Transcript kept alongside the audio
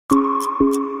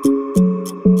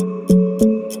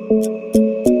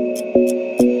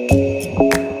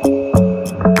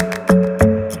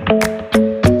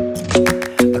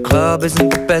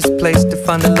best place to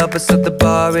find the lovers, so the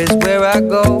bar is where I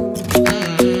go.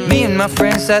 Me and my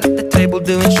friends at the table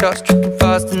doing shots, tripping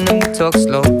fast, and then we talk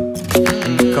slow.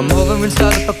 Come over and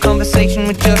start up a conversation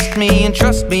with just me, and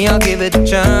trust me, I'll give it a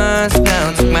chance.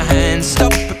 Now take my hand,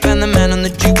 stop it, and the man on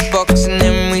the jukebox, and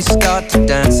then we start to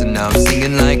dance. And now I'm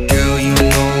singing like, girl, you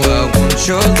know I want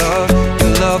your love.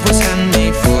 Your love was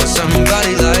handmade for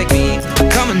somebody like me.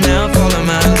 Come on now, follow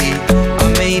my lead. I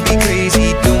may be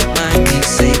crazy, don't mind me.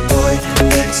 Say, boy,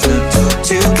 let's not talk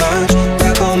too much.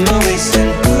 Grab on my waist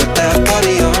and put that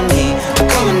body on me.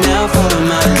 Come on now, follow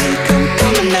my lead.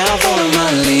 Come on now, follow my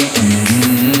lead.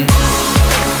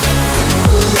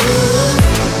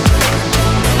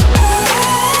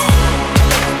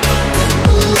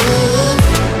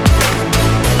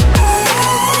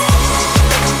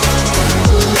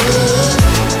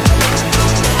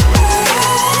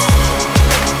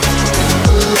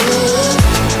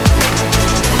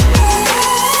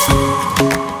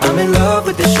 I'm in love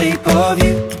with the shape of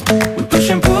you. We push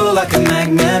and pull like a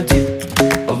magnet do.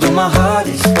 Although my heart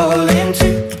is falling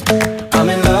too, I'm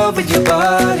in love with your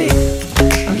body.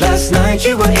 And last night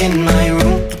you were in my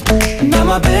room, and now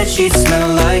my bedsheets smell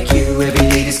like you. Every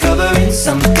day discovering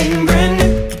something brand new.